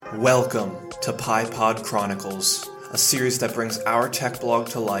Welcome to PyPod Chronicles, a series that brings our tech blog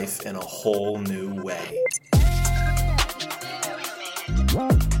to life in a whole new way.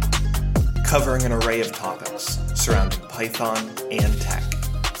 Covering an array of topics surrounding Python and tech,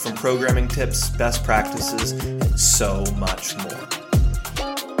 from programming tips, best practices, and so much more.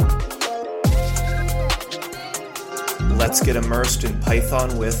 Let's get immersed in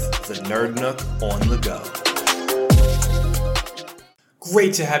Python with the Nerd Nook on the go.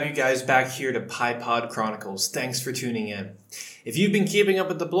 Great to have you guys back here to PyPod Chronicles. Thanks for tuning in. If you've been keeping up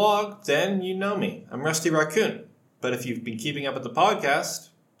with the blog, then you know me. I'm Rusty Raccoon. But if you've been keeping up with the podcast,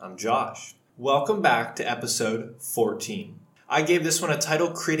 I'm Josh. Welcome back to episode 14. I gave this one a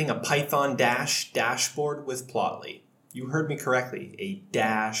title, Creating a Python Dashboard with Plotly. You heard me correctly, a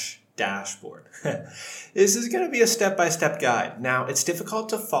dashboard. This is going to be a step-by-step guide. Now, it's difficult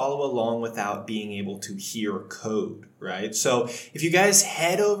to follow along without being able to hear code, right? So if you guys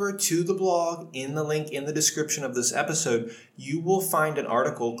head over to the blog in the link in the description of this episode, you will find an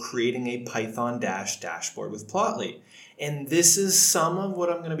article creating a Python dashboard with Plotly. And this is some of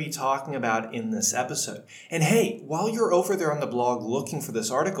what I'm going to be talking about in this episode. And hey, while you're over there on the blog looking for this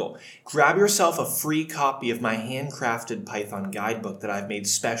article, grab yourself a free copy of my handcrafted Python guidebook that I've made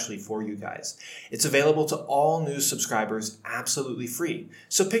specially for you guys. It's available to all new subscribers absolutely free.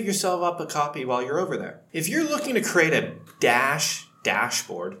 So pick yourself up a copy while you're over there. If you're looking to create a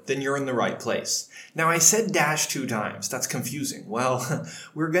dashboard, then you're in the right place. Now, I said dash 2 times. That's confusing. Well,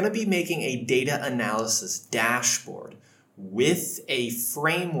 we're going to be making a data analysis dashboard with a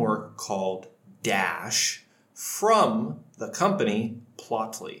framework called Dash from the company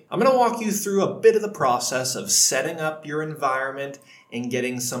Plotly. I'm going to walk you through a bit of the process of setting up your environment and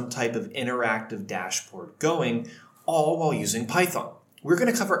getting some type of interactive dashboard going, all while using Python. We're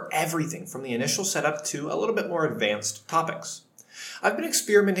going to cover everything from the initial setup to a little bit more advanced topics. I've been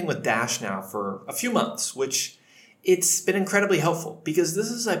experimenting with Dash now for a few months, which it's been incredibly helpful because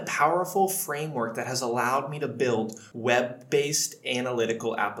this is a powerful framework that has allowed me to build web-based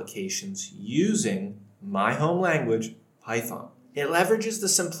analytical applications using my home language, Python. It leverages the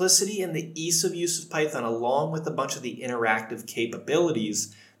simplicity and the ease of use of Python along with a bunch of the interactive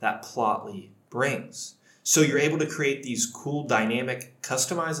capabilities that Plotly brings. So you're able to create these cool, dynamic,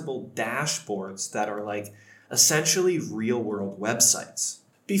 customizable dashboards that are like essentially real-world websites.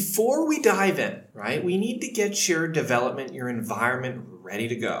 Before we dive in, right, we need to get your development, your environment ready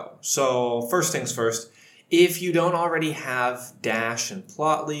to go. So first things first, if you don't already have Dash and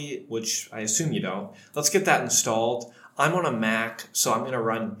Plotly, which I assume you don't, let's get that installed. I'm on a Mac, so I'm going to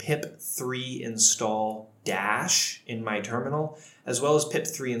run pip3 install Dash in my terminal, as well as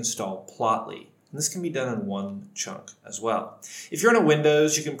pip3 install Plotly. And this can be done in one chunk as well. If you're on a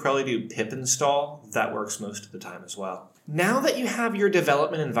Windows, you can probably do pip install. That works most of the time as well. Now that you have your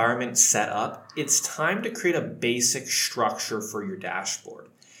development environment set up, it's time to create a basic structure for your dashboard.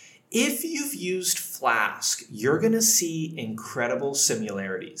 If you've used Flask, you're going to see incredible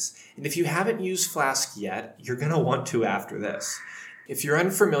similarities. And if you haven't used Flask yet, you're going to want to after this. If you're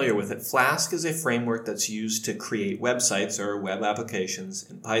unfamiliar with it, Flask is a framework that's used to create websites or web applications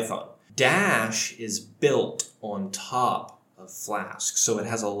in Python. Dash is built on top of Flask, so it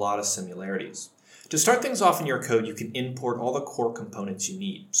has a lot of similarities. To start things off in your code, you can import all the core components you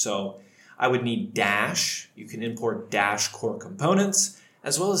need. So I would need Dash. You can import Dash core components,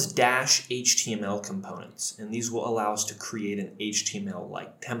 as well as Dash HTML components. And these will allow us to create an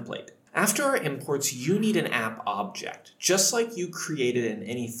HTML-like template. After our imports, you need an app object. Just like you created in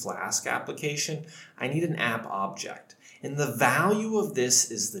any Flask application, I need an app object. And the value of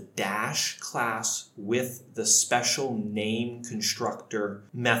this is the Dash class with the special name constructor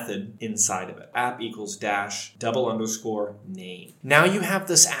method inside of it. App equals Dash _name. Now you have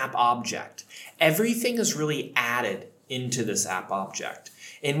this app object. Everything is really added into this app object.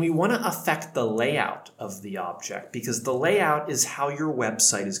 And we want to affect the layout of the object because the layout is how your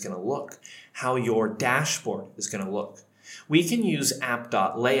website is going to look, how your dashboard is going to look. We can use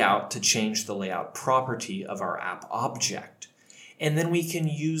app.layout to change the layout property of our app object. And then we can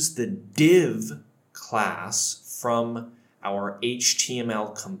use the div class from our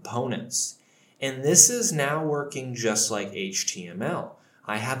HTML components. And this is now working just like HTML.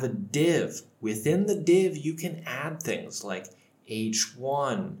 I have a div. Within the div, you can add things like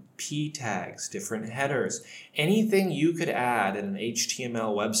H1, P tags, different headers. Anything you could add in an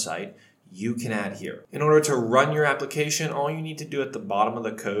HTML website, you can add here. In order to run your application, all you need to do at the bottom of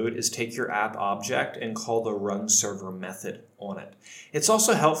the code is take your app object and call the run server method on it. It's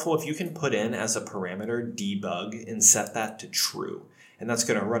also helpful if you can put in as a parameter debug and set that to true. And that's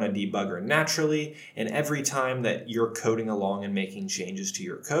going to run a debugger naturally. And every time that you're coding along and making changes to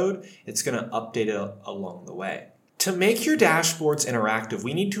your code, it's going to update it along the way. To make your dashboards interactive,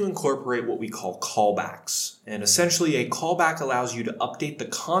 we need to incorporate what we call callbacks. And essentially, a callback allows you to update the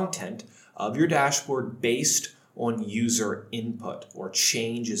content of your dashboard based on user input or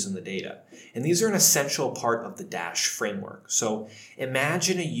changes in the data. And these are an essential part of the Dash framework. So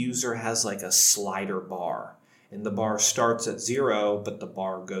imagine a user has like a slider bar, and the bar starts at 0, but the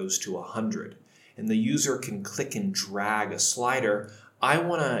bar goes to 100. And the user can click and drag a slider. I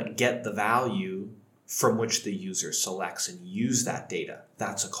want to get the value from which the user selects and use that data.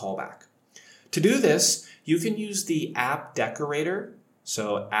 That's a callback. To do this, you can use the app decorator.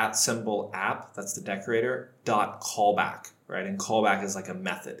 So @app, that's the decorator, .callback, right? And callback is like a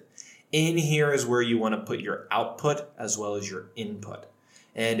method. In here is where you want to put your output as well as your input.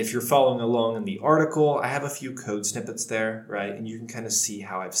 And if you're following along in the article, I have a few code snippets there, right? And you can kind of see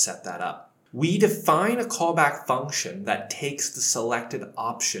how I've set that up. We define a callback function that takes the selected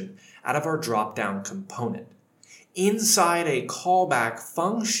option out of our drop-down component. Inside a callback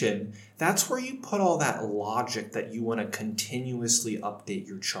function, that's where you put all that logic that you want to continuously update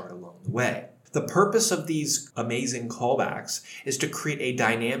your chart along the way. The purpose of these amazing callbacks is to create a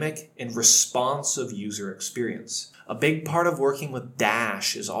dynamic and responsive user experience. A big part of working with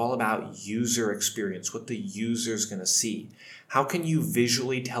Dash is all about user experience, what the user's going to see. How can you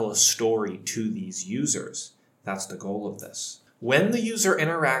visually tell a story to these users? That's the goal of this. When the user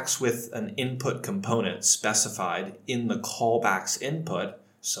interacts with an input component specified in the callback's input,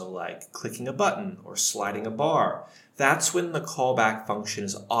 so like clicking a button or sliding a bar, that's when the callback function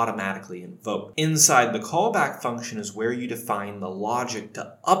is automatically invoked. Inside the callback function is where you define the logic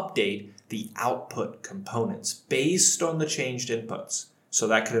to update the output components based on the changed inputs. So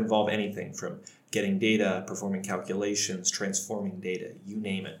that could involve anything from getting data, performing calculations, transforming data, you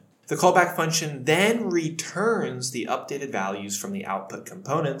name it. The callback function then returns the updated values from the output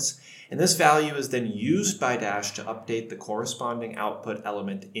components, and this value is then used by Dash to update the corresponding output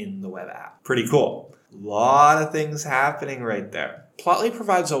element in the web app. Pretty cool. A lot of things happening right there. Plotly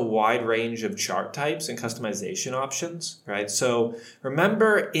provides a wide range of chart types and customization options, right? So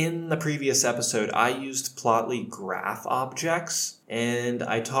remember in the previous episode, I used Plotly graph objects, and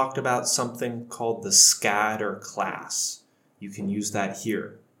I talked about something called the scatter class. You can use that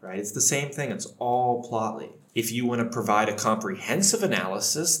here. Right? It's the same thing. It's all Plotly. If you want to provide a comprehensive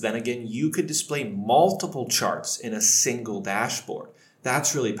analysis, then again, you could display multiple charts in a single dashboard.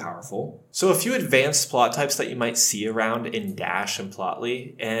 That's really powerful. So a few advanced plot types that you might see around in Dash and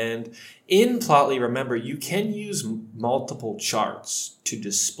Plotly. And in Plotly, remember, you can use multiple charts to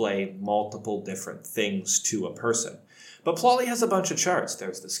display multiple different things to a person. But Plotly has a bunch of charts.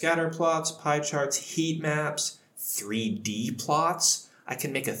 There's the scatter plots, pie charts, heat maps, 3D plots. I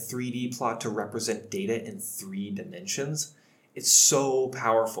can make a 3D plot to represent data in 3 dimensions. It's so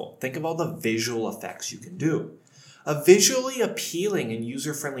powerful. Think of all the visual effects you can do. A visually appealing and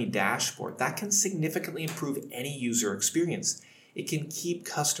user-friendly dashboard, that can significantly improve any user experience. It can keep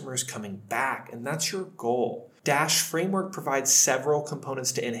customers coming back, and that's your goal. Dash Framework provides several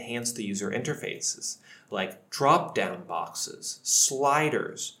components to enhance the user interfaces, like drop-down boxes,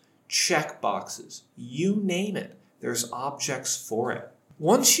 sliders, check boxes, you name it. There's objects for it.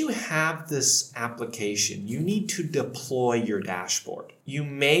 Once you have this application, you need to deploy your dashboard. You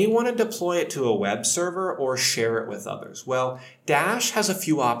may want to deploy it to a web server or share it with others. Well, Dash has a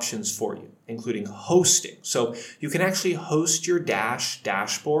few options for you, including hosting. So you can actually host your Dash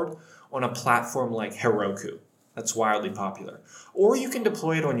dashboard on a platform like Heroku. That's wildly popular. Or you can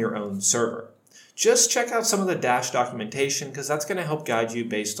deploy it on your own server. Just check out some of the Dash documentation because that's going to help guide you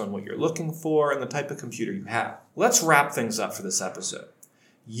based on what you're looking for and the type of computer you have. Let's wrap things up for this episode.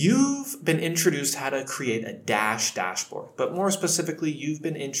 You've been introduced how to create a Dash dashboard, but more specifically, you've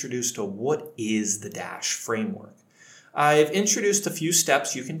been introduced to what is the Dash framework. I've introduced a few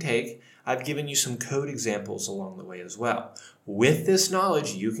steps you can take. I've given you some code examples along the way as well. With this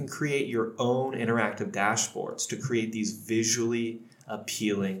knowledge, you can create your own interactive dashboards to create these visually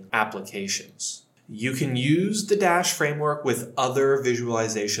appealing applications. You can use the Dash framework with other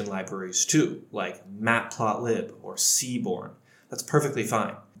visualization libraries too, like Matplotlib or Seaborn. That's perfectly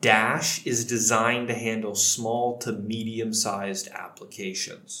fine. Dash is designed to handle small to medium-sized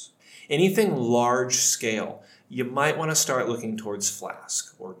applications. Anything large scale, you might want to start looking towards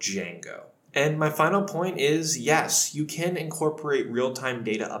Flask or Django. And my final point is, yes, you can incorporate real-time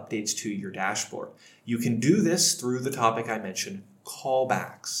data updates to your dashboard. You can do this through the topic I mentioned,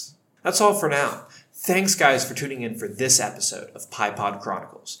 callbacks. That's all for now. Thanks, guys, for tuning in for this episode of PiePod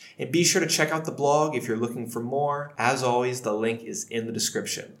Chronicles. And be sure to check out the blog if you're looking for more. As always, the link is in the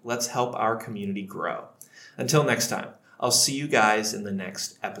description. Let's help our community grow. Until next time, I'll see you guys in the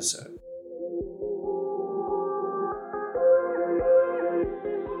next episode.